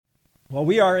Well,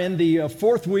 we are in the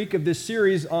fourth week of this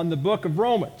series on the book of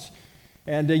Romans.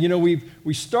 And,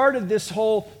 we started this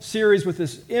whole series with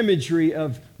this imagery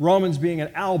of Romans being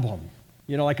an album,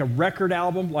 like a record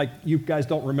album. Like, you guys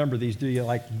don't remember these, do you?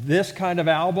 Like this kind of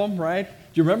album, right? Do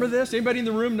you remember this? Anybody in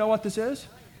the room know what this is?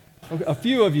 Okay, a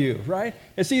few of you, right?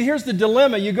 And see, here's the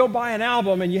dilemma. You go buy an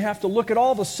album and you have to look at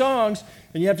all the songs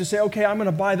and you have to say, okay, I'm going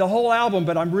to buy the whole album,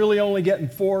 but I'm really only getting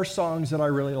 4 songs that I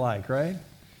really like, right?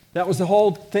 That was the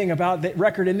whole thing about the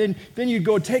record. And then you'd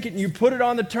go take it and you put it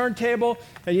on the turntable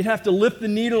and you'd have to lift the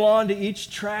needle onto each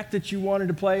track that you wanted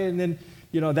to play. And then,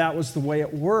 that was the way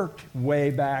it worked way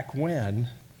back when.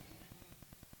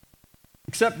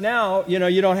 Except now,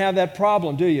 you don't have that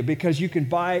problem, do you? Because you can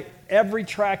buy every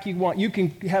track you want. You can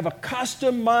have a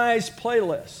customized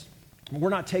playlist. We're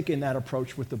not taking that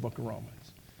approach with the book of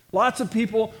Romans. Lots of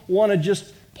people want to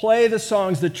just play the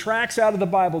songs, the tracks out of the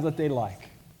Bible that they like.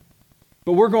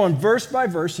 But we're going verse by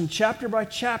verse and chapter by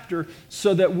chapter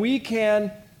so that we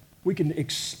can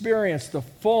experience the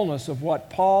fullness of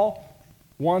what Paul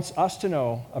wants us to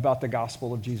know about the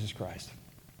gospel of Jesus Christ.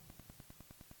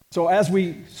 So as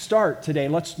we start today,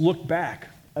 let's look back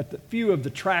at the few of the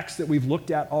tracks that we've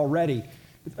looked at already.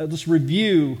 Let's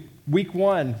review. Week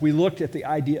 1, we looked at the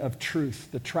idea of truth,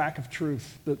 the track of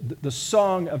truth, the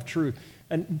song of truth.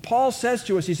 And Paul says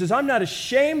to us, he says, I'm not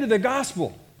ashamed of the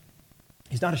gospel.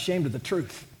 He's not ashamed of the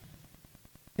truth.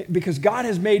 Because God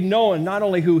has made known not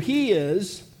only who he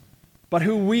is, but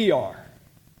who we are.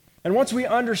 And once we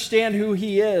understand who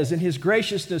he is and his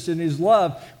graciousness and his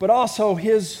love, but also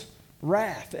his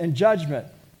wrath and judgment,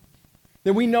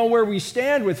 then we know where we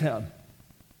stand with him.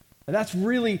 And that's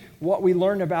really what we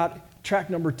learn about track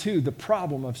number 2, the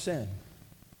problem of sin.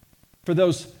 For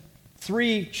those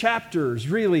 3 chapters,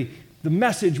 really, the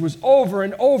message was over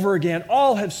and over again.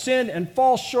 All have sinned and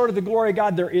fall short of the glory of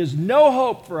God. There is no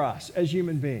hope for us as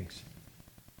human beings.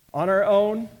 On our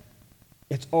own,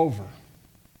 it's over.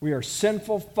 We are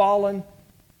sinful, fallen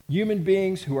human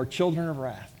beings who are children of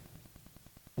wrath.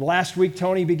 Last week,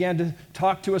 Tony began to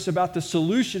talk to us about the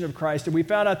solution of Christ, and we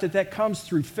found out that comes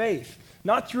through faith,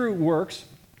 not through works.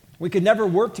 We could never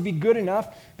work to be good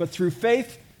enough, but through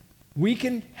faith, we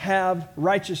can have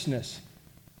righteousness.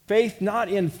 Faith, not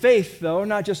in faith, though,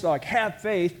 not just like have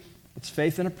faith. It's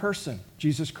faith in a person,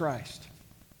 Jesus Christ.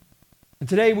 And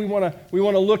today we want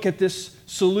to look at this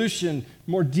solution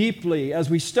more deeply as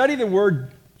we study the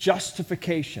word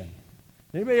justification.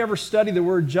 Anybody ever study the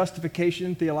word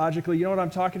justification theologically? You know what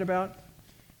I'm talking about?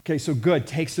 Okay, so good.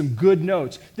 Take some good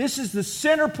notes. This is the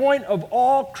center point of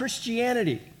all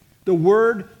Christianity, the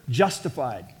word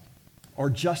justified or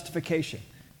justification.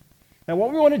 Now,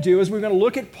 what we want to do is we're going to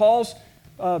look at Paul's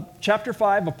chapter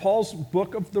 5 of Paul's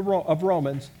book of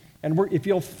Romans, and if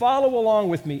you'll follow along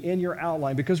with me in your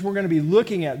outline, because we're going to be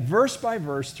looking at verse by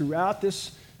verse throughout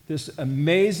this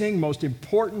amazing, most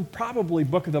important, probably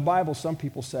book of the Bible, some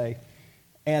people say,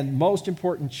 and most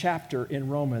important chapter in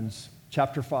Romans,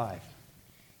 chapter 5.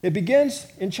 It begins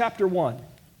in chapter 1.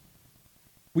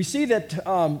 We see that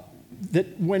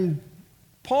when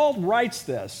Paul writes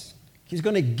this, he's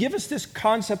going to give us this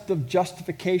concept of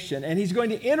justification, and he's going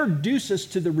to introduce us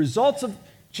to the results of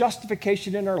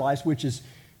justification in our lives, which is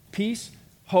peace,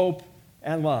 hope,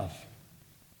 and love.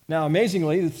 Now,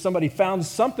 amazingly, somebody found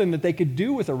something that they could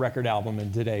do with a record album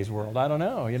in today's world. I don't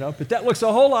know, but that looks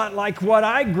a whole lot like what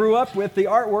I grew up with, the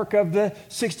artwork of the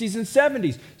 60s and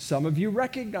 70s. Some of you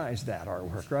recognize that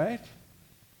artwork, right?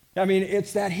 I mean,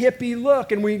 it's that hippie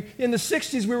look, and in the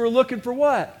 60s, we were looking for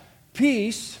what?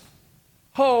 Peace,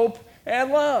 hope,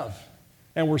 and love.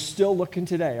 And we're still looking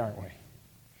today, aren't we?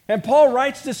 And Paul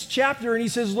writes this chapter and he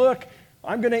says, look,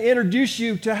 I'm going to introduce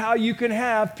you to how you can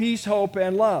have peace, hope,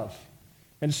 and love.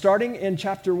 And starting in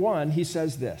chapter 1, he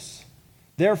says this,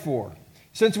 therefore,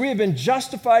 since we have been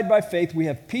justified by faith, we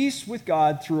have peace with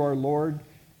God through our Lord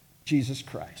Jesus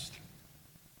Christ.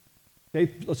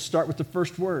 Okay, let's start with the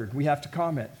first word. We have to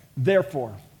comment,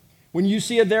 therefore. When you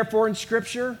see a therefore in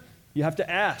Scripture, you have to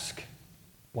ask,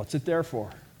 what's it there for?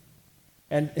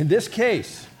 And in this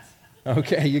case,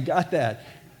 okay, you got that.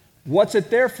 What's it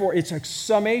there for? It's a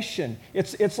summation.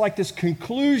 It's like this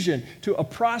conclusion to a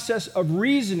process of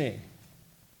reasoning.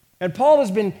 And Paul has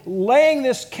been laying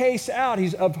this case out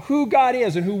of who God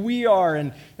is and who we are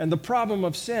and the problem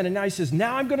of sin. And now he says,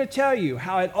 now I'm going to tell you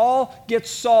how it all gets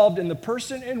solved in the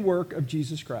person and work of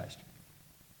Jesus Christ.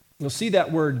 You'll see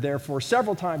that word, therefore,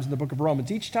 several times in the book of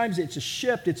Romans. Each time it's a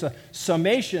shift, it's a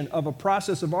summation of a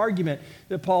process of argument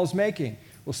that Paul's making.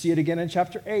 We'll see it again in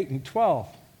chapter 8 and 12.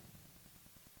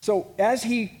 So as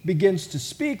he begins to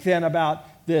speak then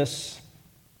about this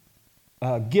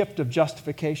gift of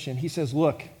justification, he says,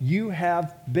 look, you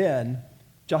have been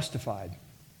Justified.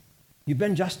 You've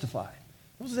been justified.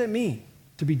 What does that mean,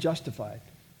 to be justified?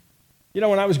 You know,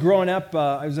 when I was growing up,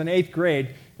 I was in 8th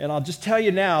grade, and I'll just tell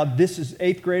you now, this is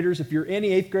 8th graders. If you're any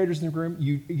 8th graders in the room,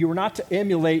 you are not to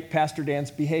emulate Pastor Dan's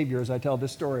behavior as I tell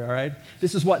this story, all right?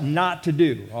 This is what not to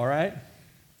do, all right?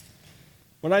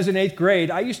 When I was in 8th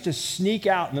grade, I used to sneak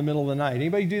out in the middle of the night.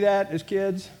 Anybody do that as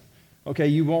kids? Okay,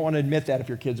 you won't want to admit that if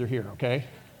your kids are here, okay?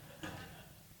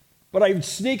 But I would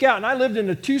sneak out, and I lived in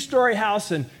a 2-story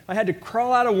house, and I had to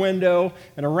crawl out a window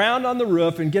and around on the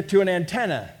roof and get to an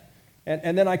antenna.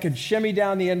 And then I could shimmy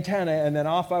down the antenna, and then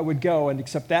off I would go. And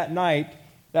except that night,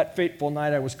 that fateful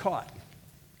night, I was caught.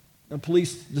 The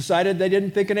police decided they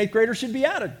didn't think an 8th grader should be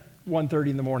out at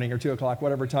 1:30 in the morning or 2 o'clock,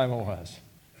 whatever time it was.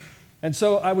 And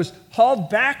so I was hauled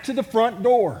back to the front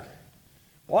door.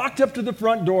 Walked up to the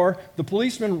front door. The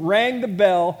policeman rang the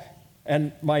bell,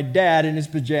 and my dad in his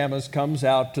pajamas comes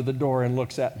out to the door and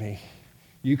looks at me.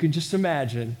 You can just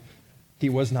imagine he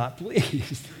was not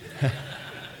pleased.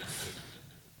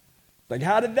 Like,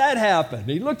 how did that happen?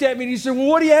 He looked at me and he said, well,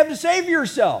 what do you have to say for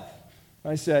yourself?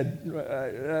 I said,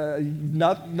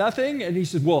 nothing. And he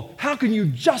said, well, how can you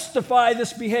justify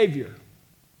this behavior?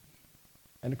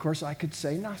 And of course, I could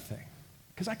say nothing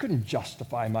because I couldn't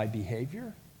justify my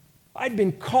behavior. I'd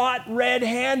been caught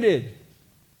red-handed.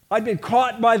 I'd been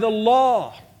caught by the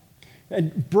law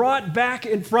and brought back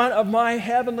in front of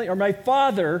my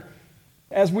Father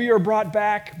as we are brought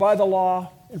back by the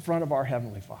law in front of our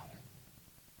Heavenly Father.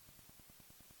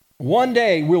 One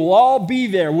day, we'll all be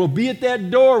there. We'll be at that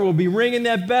door. We'll be ringing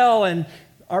that bell, and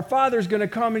our Father's going to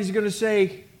come, and He's going to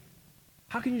say,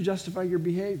 how can you justify your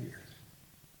behavior?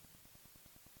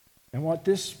 And what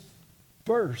this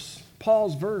verse,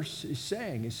 Paul's verse, is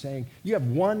saying, you have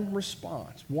one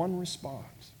response.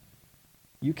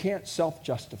 You can't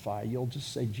self-justify. You'll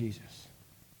just say Jesus.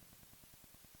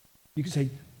 You can say,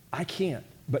 I can't,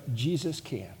 but Jesus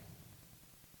can.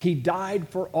 He died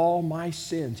for all my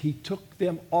sins. He took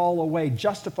them all away.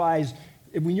 Justifies,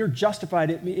 when you're justified,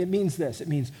 it means this. It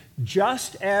means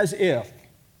just as if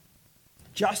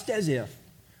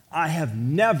I have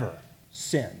never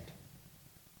sinned.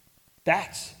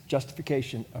 That's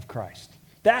justification of Christ.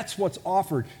 That's what's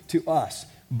offered to us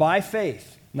by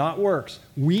faith, not works.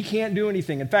 We can't do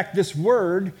anything. In fact, this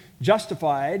word,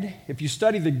 justified, if you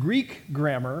study the Greek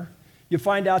grammar, you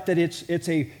find out that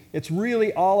it's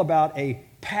really all about a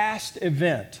past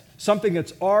event, something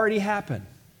that's already happened,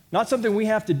 not something we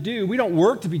have to do. We don't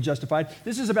work to be justified.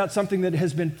 This is about something that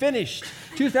has been finished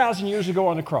 2,000 years ago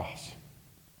on the cross.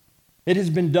 It has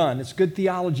been done. It's good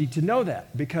theology to know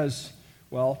that because,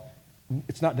 well,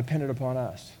 it's not dependent upon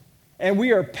us. And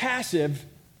we are passive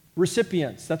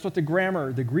recipients. That's what the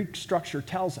grammar, the Greek structure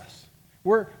tells us.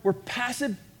 We're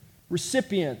passive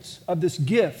recipients of this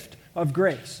gift of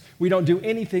grace. We don't do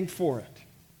anything for it.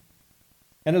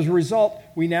 And as a result,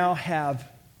 we now have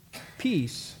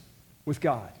peace with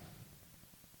God.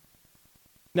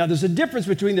 Now, there's a difference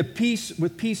between the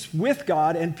peace with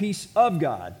God and peace of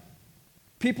God.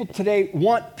 People today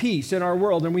want peace in our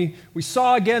world, and we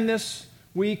saw again this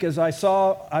week,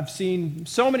 I've seen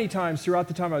so many times throughout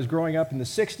the time I was growing up in the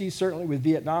 60s, certainly with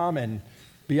Vietnam, and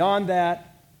beyond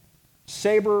that,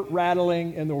 saber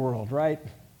rattling in the world, right?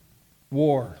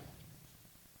 War,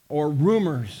 or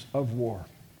rumors of war.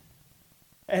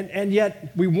 And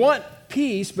yet we want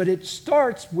peace, but it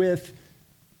starts with,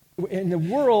 in the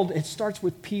world, it starts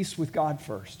with peace with God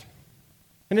first.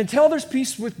 And until there's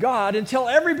peace with God, until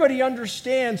everybody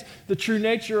understands the true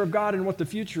nature of God and what the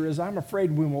future is, I'm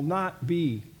afraid we will not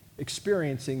be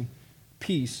experiencing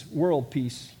peace, world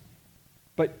peace.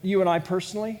 But you and I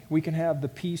personally, we can have the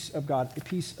peace of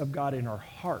God in our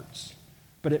hearts.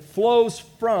 But it flows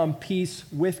from peace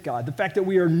with God. The fact that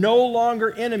we are no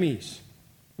longer enemies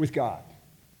with God.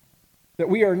 That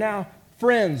we are now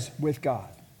friends with God.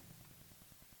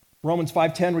 Romans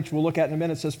 5:10, which we'll look at in a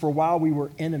minute, says, for while we were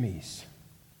enemies.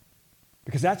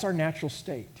 Because that's our natural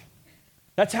state.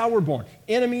 That's how we're born.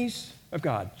 Enemies of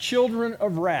God. Children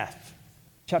of wrath.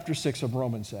 Chapter 6 of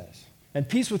Romans says. And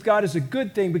peace with God is a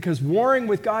good thing because warring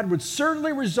with God would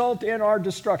certainly result in our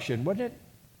destruction, wouldn't it?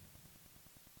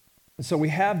 And so we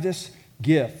have this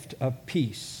gift of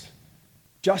peace.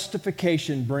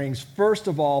 Justification brings, first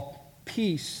of all,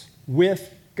 peace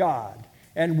with God.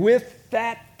 And with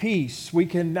that peace, we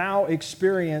can now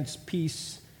experience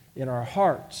peace in our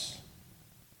hearts,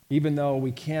 even though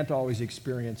we can't always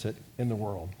experience it in the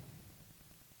world.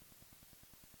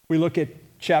 We look at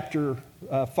chapter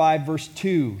 5, verse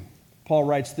 2. Paul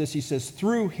writes this. He says,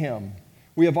 through him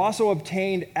we have also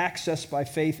obtained access by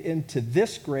faith into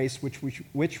this grace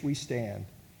which we stand,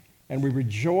 and we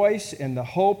rejoice in the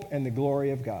hope and the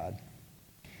glory of God.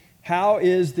 How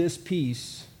is this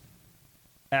peace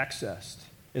accessed?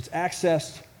 It's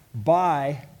accessed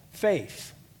by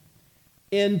faith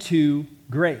into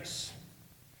grace.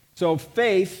 So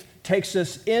faith takes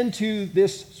us into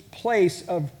this place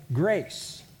of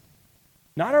grace.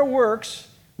 Not our works,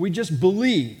 we just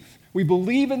believe. We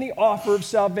believe in the offer of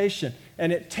salvation,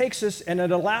 and it takes us and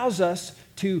it allows us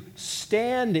to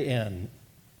stand in,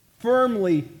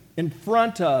 firmly in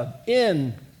front of,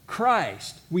 in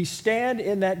Christ. We stand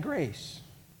in that grace.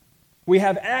 We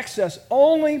have access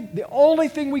the only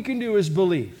thing we can do is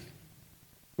believe.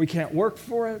 We can't work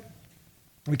for it.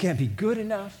 We can't be good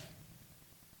enough.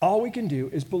 All we can do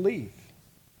is believe.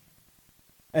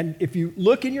 And if you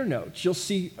look in your notes, you'll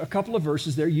see a couple of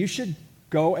verses there you should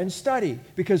go and study,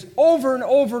 because over and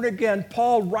over and again,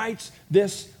 Paul writes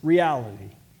this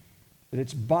reality, that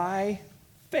it's by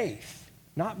faith,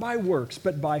 not by works,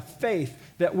 but by faith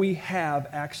that we have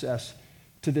access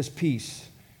to this peace,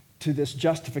 to this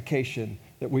justification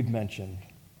that we've mentioned.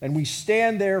 And we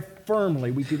stand there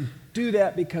firmly. We can do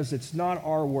that because it's not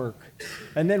our work.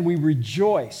 And then we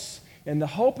rejoice in the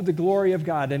hope of the glory of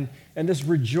God. And this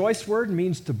rejoice word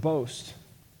means to boast.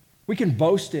 We can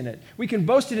boast in it. We can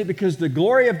boast in it because the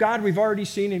glory of God we've already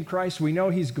seen in Christ. We know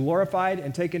he's glorified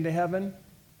and taken to heaven.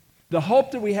 The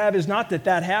hope that we have is not that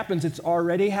that happens. It's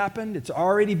already happened. It's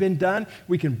already been done.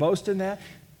 We can boast in that.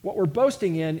 What we're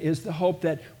boasting in is the hope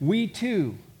that we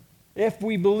too, if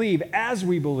we believe, as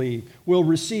we believe, will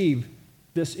receive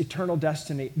this eternal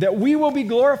destiny, that we will be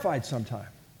glorified sometime.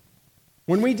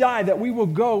 When we die, that we will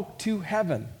go to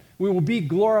heaven. We will be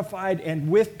glorified and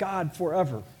with God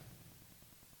forever.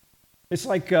 It's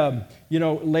like,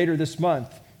 later this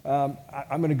month, I'm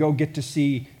going to go get to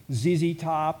see ZZ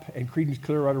Top and Creedence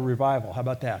Clearwater Revival. How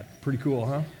about that? Pretty cool,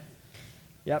 huh?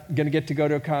 Yep, going to get to go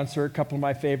to a concert, a couple of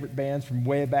my favorite bands from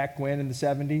way back when in the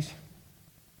 70s.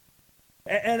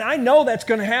 And I know that's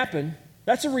going to happen.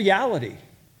 That's a reality.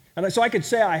 And so I could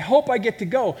say, I hope I get to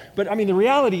go. But, the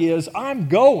reality is I'm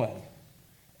going.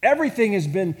 Everything has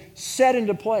been set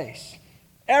into place.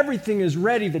 Everything is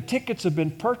ready. The tickets have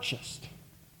been purchased.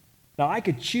 Now, I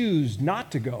could choose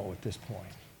not to go at this point.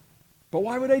 But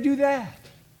why would I do that?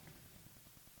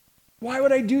 Why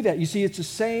would I do that? You see, it's the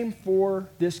same for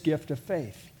this gift of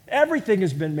faith. Everything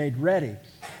has been made ready.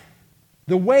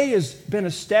 The way has been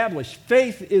established.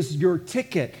 Faith is your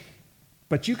ticket.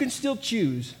 But you can still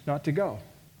choose not to go.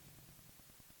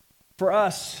 For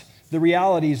us, the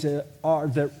realities are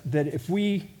that if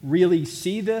we really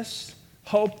see this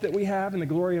hope that we have in the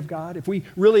glory of God, if we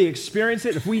really experience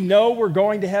it, if we know we're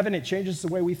going to heaven, it changes the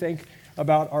way we think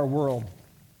about our world.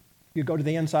 You go to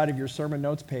the inside of your sermon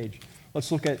notes page.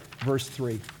 Let's look at verse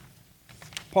 3.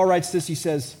 Paul writes this, he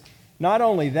says, "Not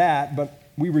only that, but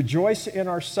we rejoice in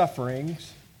our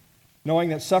sufferings, knowing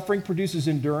that suffering produces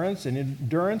endurance, and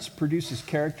endurance produces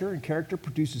character, and character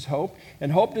produces hope.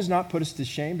 And hope does not put us to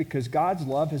shame, because God's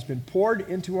love has been poured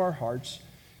into our hearts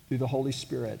through the Holy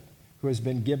Spirit, who has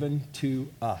been given to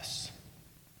us."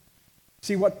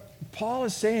 See, what Paul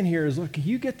is saying here is, look,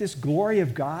 you get this glory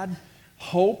of God,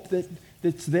 hope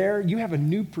that's there. You have a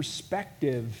new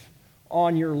perspective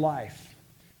on your life.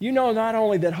 You know not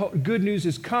only that good news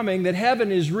is coming, that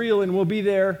heaven is real and will be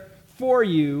there for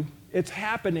you. It's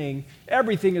happening.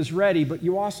 Everything is ready, but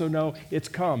you also know it's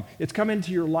come. It's come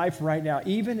into your life right now,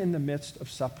 even in the midst of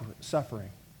suffering.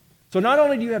 So not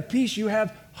only do you have peace, you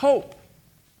have hope.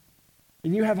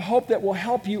 And you have hope that will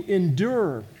help you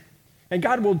endure. And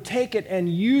God will take it and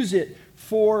use it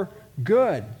for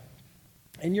good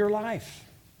in your life.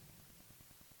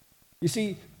 You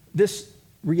see, this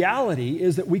reality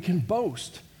is that we can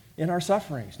boast in our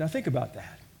sufferings. Now think about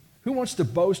that. Who wants to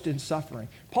boast in suffering?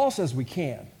 Paul says we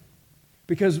can.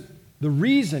 Because the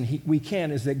reason we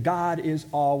can is that God is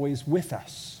always with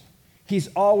us. He's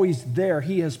always there.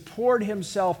 He has poured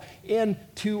himself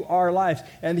into our lives.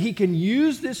 And he can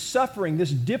use this suffering,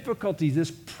 this difficulty,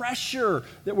 this pressure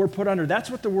that we're put under. That's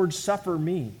what the word suffer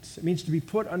means. It means to be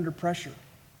put under pressure.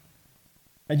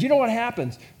 And you know what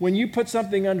happens? When you put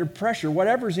something under pressure,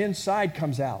 whatever's inside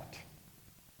comes out.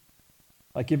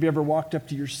 Like, have you ever walked up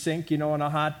to your sink, on a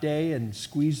hot day and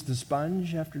squeezed the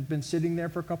sponge after it's been sitting there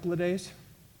for a couple of days?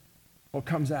 Well, it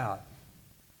comes out.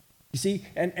 You see,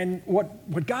 and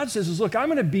what God says is, look, I'm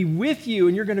going to be with you,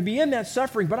 and you're going to be in that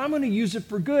suffering, but I'm going to use it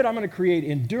for good. I'm going to create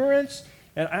endurance,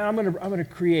 and I'm going to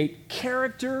create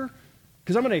character,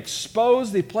 because I'm going to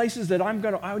expose the places that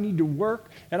I need to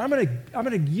work, and I'm going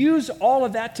to use all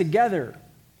of that together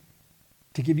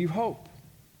to give you hope,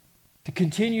 to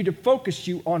continue to focus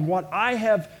you on what I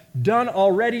have done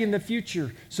already in the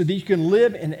future, so that you can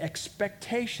live in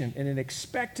expectation, in an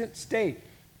expectant state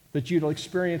that you'll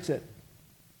experience it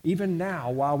even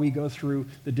now while we go through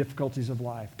the difficulties of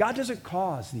life. God doesn't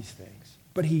cause these things,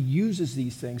 but he uses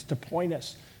these things to point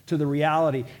us to the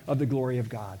reality of the glory of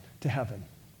God, to heaven.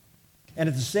 And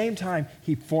at the same time,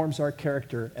 he forms our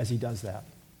character as he does that.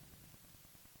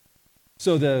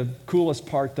 So the coolest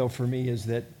part, though, for me is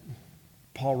that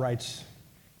Paul writes,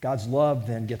 God's love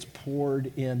then gets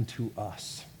poured into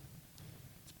us.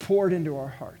 It's poured into our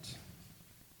hearts.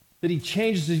 That he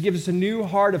changes, he gives us a new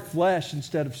heart of flesh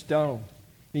instead of stone.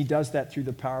 And he does that through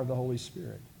the power of the Holy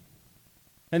Spirit.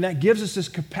 And that gives us this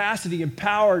capacity and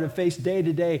power to face day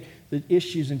to day the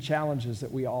issues and challenges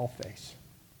that we all face.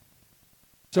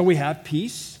 So we have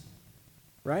peace,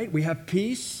 right? We have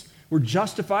peace. We're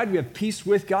justified. We have peace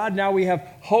with God. Now we have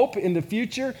hope in the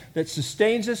future that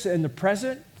sustains us in the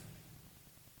present.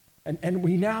 And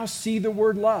we now see the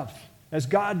word love as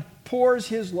God pours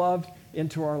his love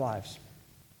into our lives.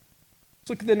 Let's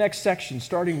look at the next section,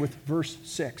 starting with verse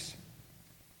 6.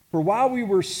 For while we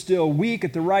were still weak,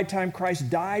 at the right time Christ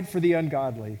died for the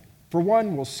ungodly. For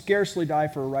one will scarcely die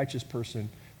for a righteous person,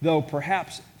 though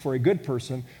perhaps for a good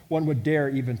person one would dare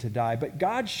even to die. But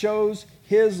God shows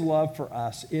his love for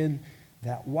us in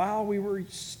that while we were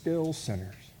still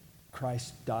sinners,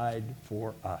 Christ died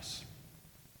for us.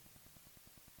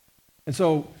 And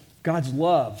so God's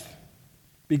love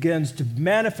begins to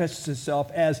manifest itself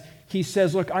as he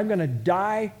says, look, I'm going to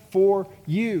die for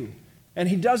you. And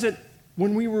he does it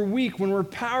when we were weak, when we're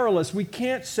powerless. We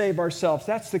can't save ourselves.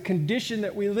 That's the condition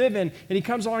that we live in. And he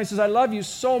comes along and says, I love you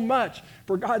so much.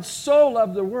 For God so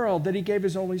loved the world that he gave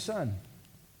his only son.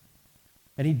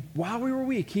 And while we were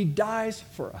weak, he dies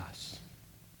for us.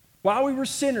 While we were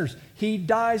sinners, he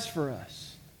dies for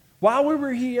us. While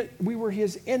we were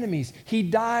his enemies, he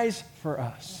dies for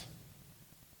us.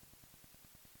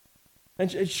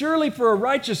 And surely for a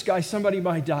righteous guy, somebody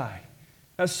might die.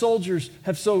 As soldiers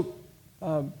have so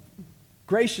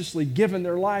graciously given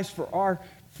their lives for our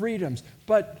freedoms.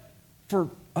 But for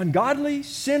ungodly,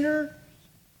 sinner,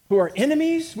 who are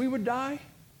enemies, we would die.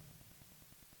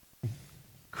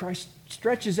 Christ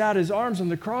stretches out his arms on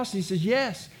the cross and he says,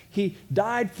 yes, he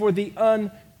died for the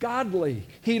ungodly.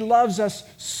 He loves us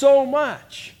so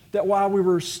much that while we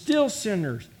were still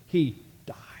sinners, he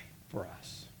died for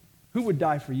us. Who would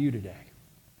die for you today?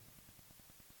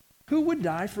 Who would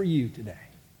die for you today?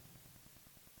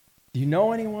 Do you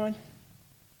know anyone?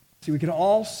 See, we can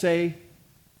all say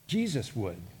Jesus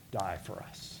would die for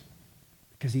us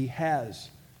because he has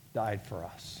died for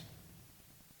us.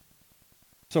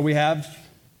 So we have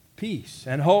peace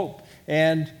and hope,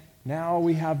 and now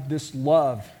we have this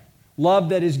love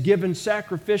that is given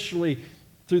sacrificially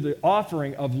through the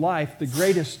offering of life, the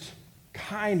greatest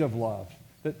kind of love,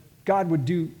 that God would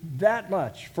do that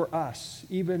much for us,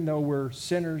 even though we're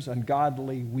sinners,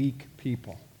 ungodly, weak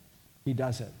people. He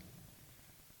does it.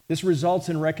 This results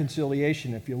in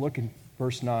reconciliation if you look in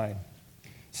verse 9.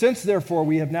 Since, therefore,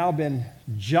 we have now been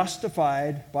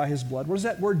justified by his blood. What does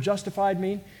that word justified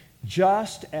mean?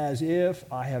 Just as if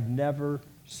I have never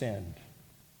sinned.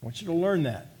 I want you to learn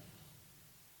that.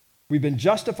 We've been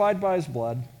justified by his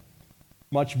blood.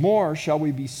 Much more shall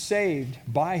we be saved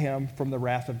by him from the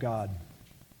wrath of God.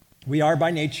 We are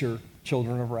by nature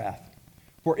children of wrath.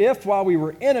 For if while we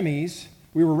were enemies,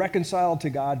 we were reconciled to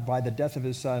God by the death of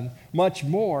his Son, much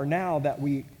more now that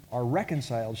we are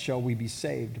reconciled shall we be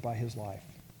saved by his life.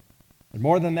 And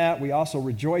more than that, we also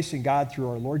rejoice in God through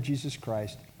our Lord Jesus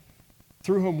Christ,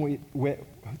 through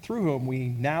whom we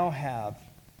now have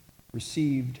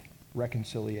received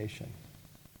reconciliation.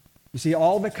 You see,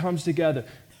 all of it comes together.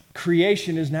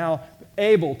 Creation is now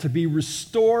able to be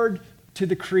restored to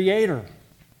the Creator.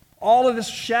 All of this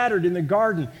shattered in the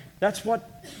garden. That's what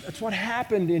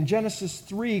happened in Genesis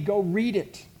 3. Go read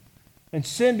it. And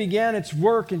sin began its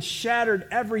work and shattered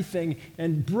everything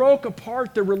and broke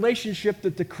apart the relationship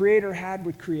that the Creator had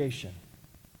with creation.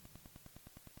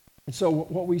 And so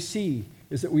what we see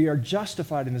is that we are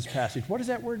justified in this passage. What does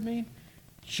that word mean?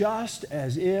 Just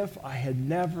as if I had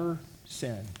never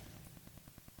sinned.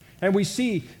 And we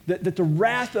see that the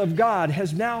wrath of God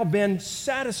has now been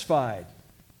satisfied.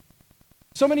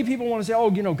 So many people want to say, oh,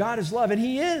 God is love. And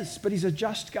he is, but he's a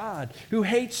just God who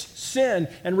hates sin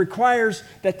and requires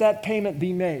that payment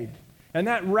be made. And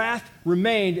that wrath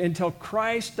remained until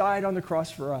Christ died on the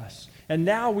cross for us. And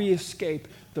now we escape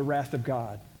the wrath of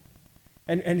God.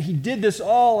 And he did this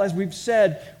all, as we've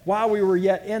said, while we were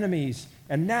yet enemies.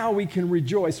 And now we can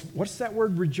rejoice. What's that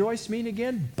word rejoice mean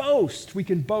again? Boast. We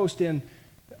can boast in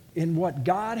what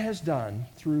God has done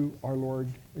through our Lord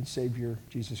and Savior,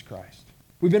 Jesus Christ.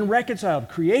 We've been reconciled.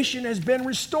 Creation has been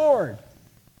restored.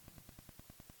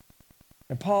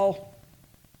 And Paul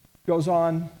goes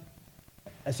on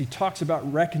as he talks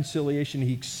about reconciliation,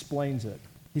 he explains it.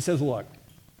 He says, look,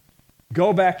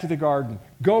 go back to the garden.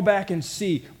 Go back and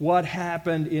see what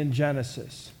happened in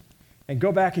Genesis. And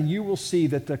go back and you will see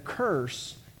that the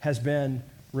curse has been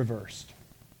reversed.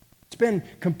 It's been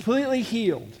completely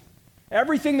healed.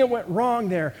 Everything that went wrong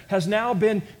there has now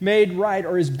been made right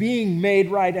or is being made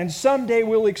right. And someday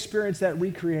we'll experience that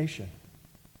recreation.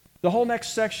 The whole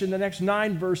next section, the next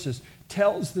 9 verses,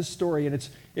 tells the story. And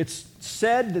it's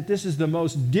said that this is the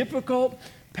most difficult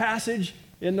passage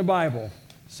in the Bible.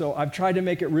 So I've tried to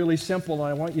make it really simple, and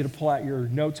I want you to pull out your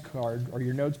notes card or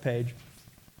your notes page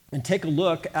and take a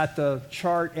look at the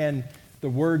chart and the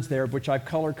words there, which I've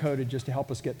color-coded just to help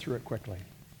us get through it quickly.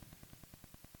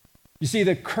 You see,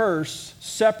 the curse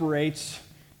separates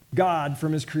God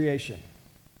from his creation.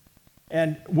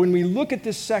 And when we look at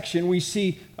this section, we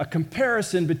see a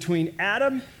comparison between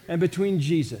Adam and between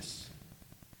Jesus.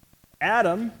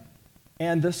 Adam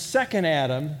and the second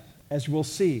Adam, as we'll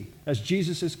see, as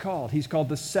Jesus is called. He's called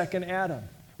the second Adam.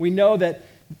 We know that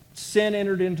sin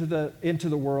entered into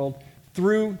the world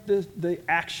through the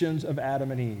actions of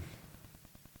Adam and Eve.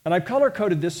 And I've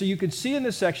color-coded this so you can see in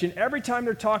this section, every time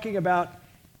they're talking about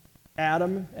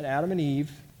Adam and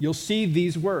Eve, you'll see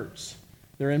these words.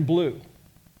 They're in blue.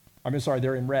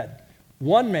 They're in red.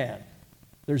 One man.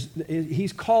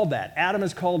 He's called that. Adam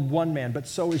is called one man, but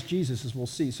so is Jesus, as we'll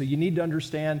see. So you need to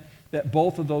understand that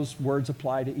both of those words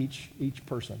apply to each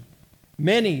person.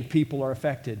 Many people are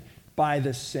affected by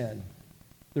this sin.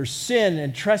 There's sin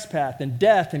and trespass and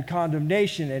death and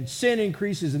condemnation, and sin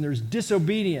increases and there's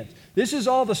disobedience. This is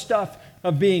all the stuff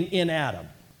of being in Adam.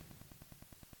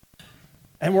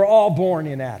 And we're all born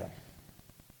in Adam.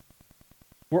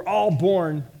 We're all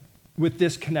born with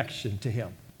this connection to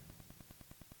him.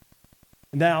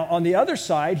 Now, on the other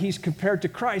side, he's compared to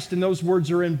Christ, and those words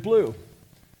are in blue.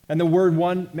 And the word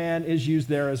one man is used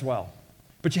there as well.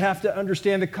 But you have to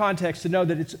understand the context to know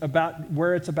that it's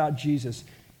about Jesus.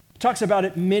 It talks about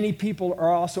it, many people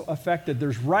are also affected.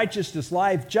 There's righteousness,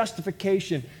 life,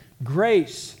 justification,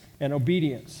 grace, and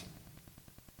obedience.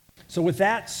 So with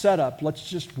that set up, let's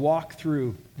just walk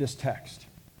through this text.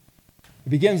 It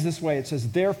begins this way. It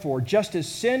says, therefore, just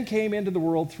as sin came into the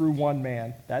world through one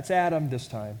man, that's Adam this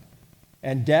time,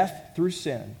 and death through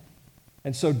sin,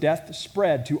 and so death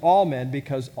spread to all men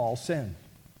because all sin.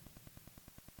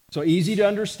 So easy to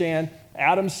understand.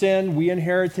 Adam sinned, we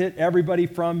inherit it. Everybody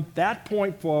from that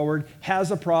point forward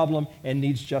has a problem and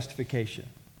needs justification.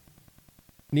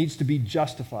 Needs to be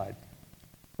justified.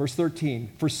 Verse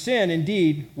 13, for sin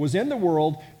indeed was in the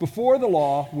world before the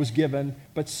law was given,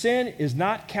 but sin is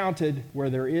not counted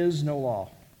where there is no law.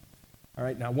 All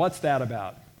right, now what's that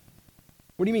about?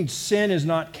 What do you mean sin is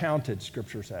not counted,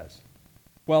 Scripture says?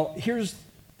 Well, here's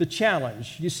the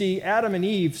challenge. You see, Adam and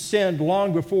Eve sinned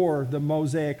long before the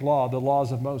Mosaic law, the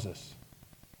laws of Moses.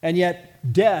 And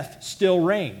yet death still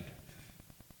reigned.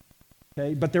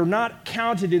 Okay? But they're not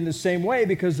counted in the same way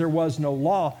because there was no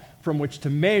law from which to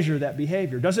measure that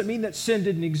behavior. Doesn't mean that sin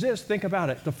didn't exist. Think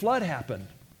about it. The flood happened.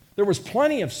 There was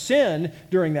plenty of sin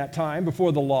during that time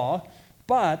before the law,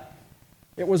 but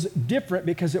it was different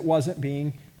because it wasn't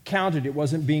being counted. It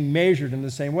wasn't being measured in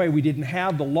the same way. We didn't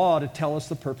have the law to tell us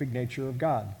the perfect nature of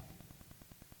God.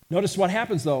 Notice what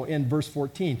happens, though, in verse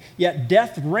 14. Yet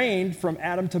death reigned from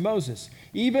Adam to Moses,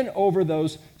 even over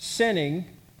those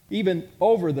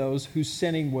whose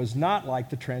sinning was not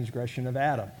like the transgression of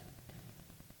Adam.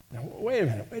 Now, wait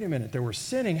a minute. They were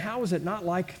sinning. How is it not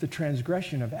like the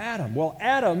transgression of Adam? Well,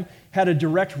 Adam had a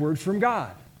direct word from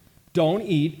God. Don't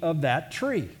eat of that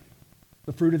tree,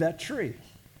 the fruit of that tree.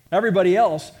 Everybody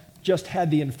else just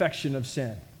had the infection of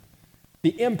sin.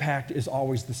 The impact is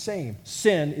always the same.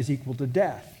 Sin is equal to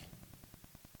death.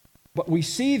 But we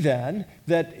see then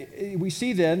that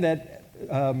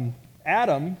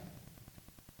Adam,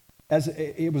 as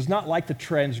it was not like the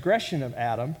transgression of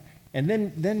Adam. And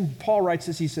then Paul writes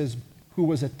this, he says, who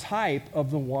was a type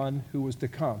of the one who was to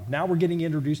come. Now we're getting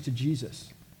introduced to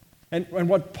Jesus. And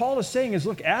what Paul is saying is,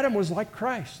 look, Adam was like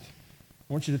Christ.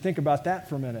 I want you to think about that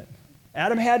for a minute.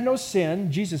 Adam had no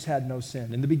sin. Jesus had no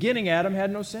sin. In the beginning, Adam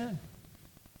had no sin.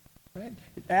 Right?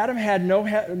 Adam had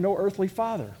no earthly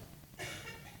father.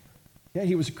 Yeah,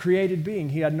 he was a created being.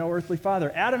 He had no earthly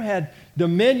father. Adam had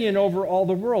dominion over all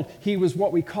the world. He was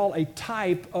what we call a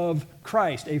type of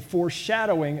Christ, a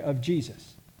foreshadowing of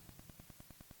Jesus.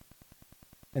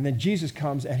 And then Jesus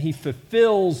comes and he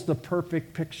fulfills the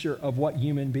perfect picture of what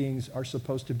human beings are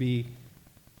supposed to be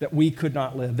that we could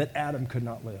not live, that Adam could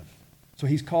not live. So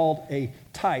he's called a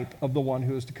type of the one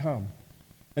who is to come.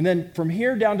 And then from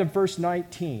here down to verse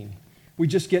 19, we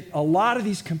just get a lot of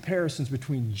these comparisons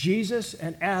between Jesus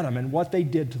and Adam and what they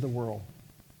did to the world.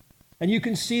 And you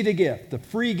can see the gift, the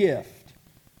free gift.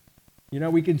 You know,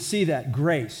 we can see that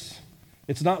grace.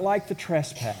 It's not like the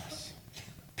trespass.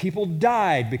 People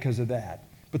died because of that.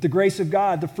 But the grace of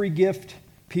God, the free gift,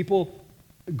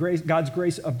 God's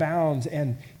grace abounds,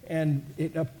 and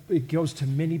it goes to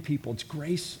many people. It's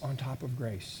grace on top of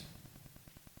grace.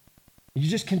 You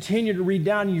just continue to read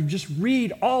down, and you just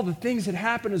read all the things that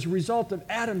happened as a result of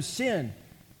Adam's sin.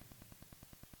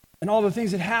 And all the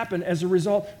things that happened as a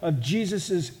result of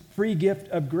Jesus' free gift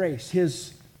of grace,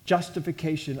 his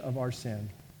justification of our sin.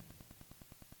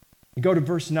 You go to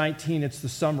verse 19, it's the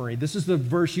summary. This is the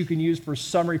verse you can use for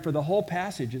summary for the whole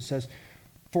passage. It says,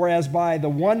 "For as by the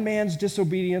one man's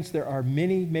disobedience there are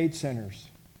many made sinners,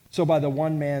 so by the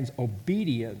one man's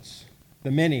obedience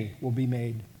the many will be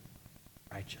made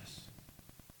righteous."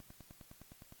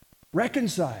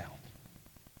 Reconciled,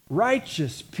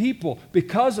 righteous people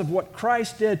because of what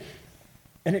Christ did.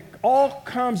 And it all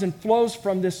comes and flows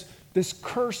from this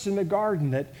curse in the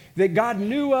garden that God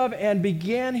knew of and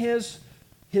began his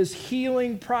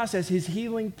healing process, his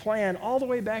healing plan, all the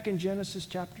way back in Genesis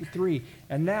chapter 3.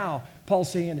 And now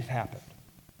Paul's saying it happened.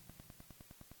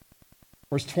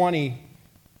 Verse 20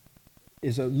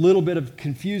 is a little bit of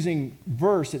confusing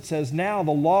verse. It says, "Now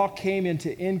the law came in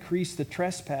to increase the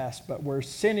trespass, but where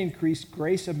sin increased,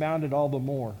 grace abounded all the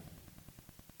more."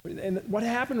 And what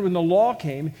happened when the law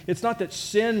came, it's not that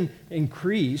sin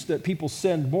increased, that people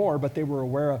sinned more, but they were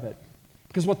aware of it.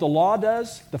 Because what the law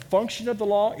does, the function of the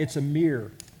law, it's a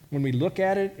mirror. When we look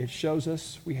at it, it shows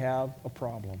us we have a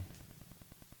problem.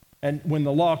 And when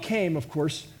the law came, of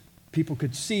course, people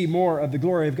could see more of the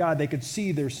glory of God. They could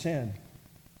see their sin.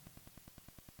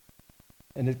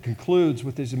 And it concludes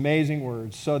with these amazing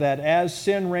words, "So that as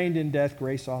sin reigned in death,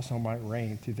 grace also might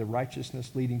reign through the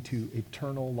righteousness leading to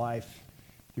eternal life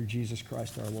through Jesus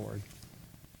Christ our Lord."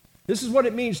 This is what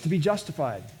it means to be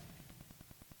justified.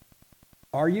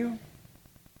 Are you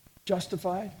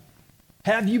justified?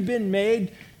 Have you been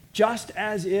made just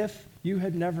as if you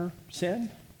had never sinned?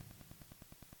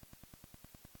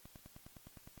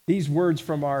 These words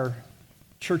from our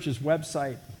church's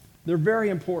website, they're very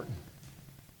important.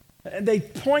 And they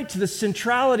point to the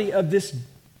centrality of this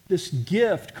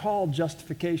gift called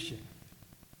justification.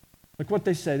 Look what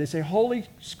they say. They say, Holy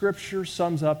Scripture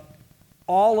sums up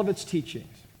all of its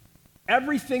teachings.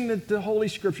 Everything that the Holy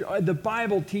Scripture, the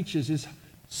Bible teaches is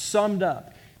summed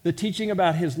up. The teaching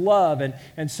about his love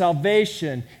and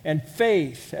salvation and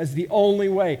faith as the only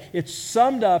way. It's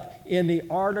summed up in the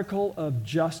article of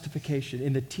justification,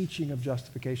 in the teaching of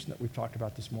justification that we've talked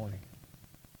about this morning.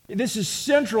 This is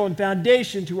central and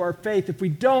foundation to our faith. If we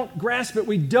don't grasp it,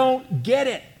 we don't get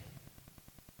it.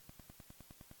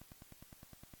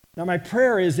 Now, my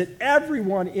prayer is that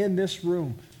everyone in this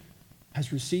room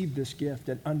has received this gift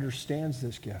and understands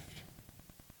this gift.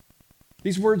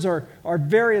 These words are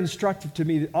very instructive to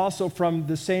me, also from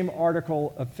the same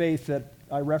article of faith that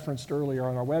I referenced earlier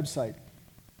on our website.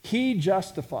 He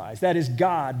justifies, that is,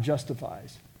 God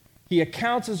justifies. He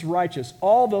accounts as righteous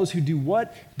all those who do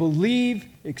what? Believe,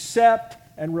 accept,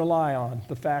 and rely on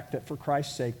the fact that for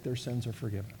Christ's sake their sins are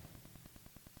forgiven.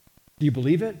 Do you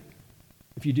believe it?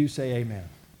 If you do, say amen.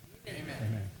 Amen.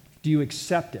 Amen. Do you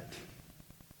accept it?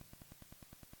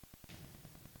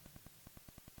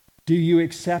 Do you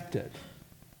accept it?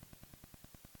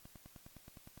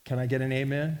 Can I get an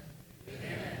amen?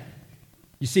 Amen.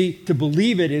 You see, to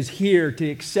believe it is here. To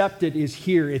accept it is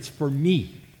here. It's for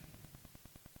me.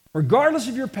 Regardless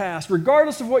of your past,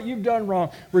 regardless of what you've done wrong,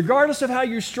 regardless of how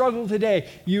you struggle today,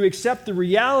 you accept the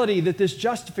reality that this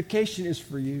justification is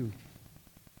for you.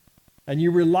 And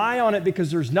you rely on it because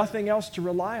there's nothing else to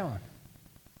rely on.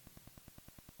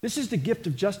 This is the gift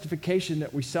of justification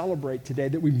that we celebrate today,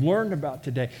 that we've learned about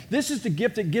today. This is the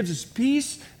gift that gives us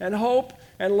peace and hope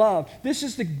and love. This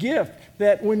is the gift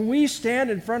that when we stand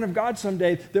in front of God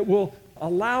someday, that will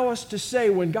allow us to say,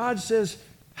 when God says,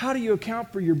 how do you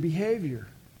account for your behavior?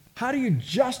 How do you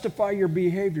justify your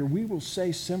behavior? We will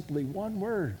say simply one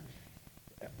word.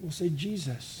 We'll say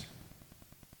Jesus.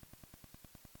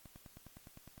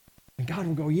 And God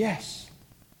will go, yes.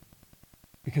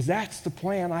 Because that's the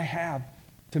plan I have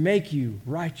to make you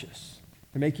righteous,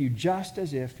 to make you just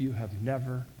as if you have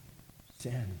never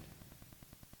sinned.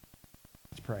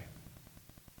 Let's pray.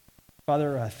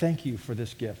 Father, thank you for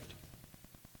this gift.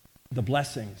 The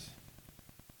blessings,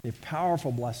 the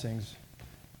powerful blessings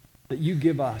that you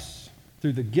give us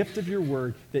through the gift of your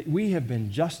word, that we have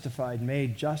been justified,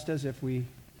 made just as if we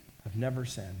have never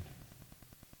sinned.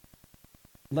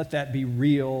 Let that be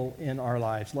real in our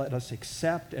lives. Let us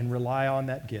accept and rely on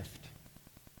that gift.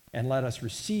 And let us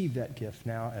receive that gift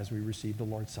now as we receive the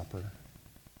Lord's Supper.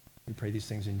 We pray these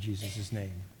things in Jesus'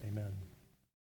 name. Amen.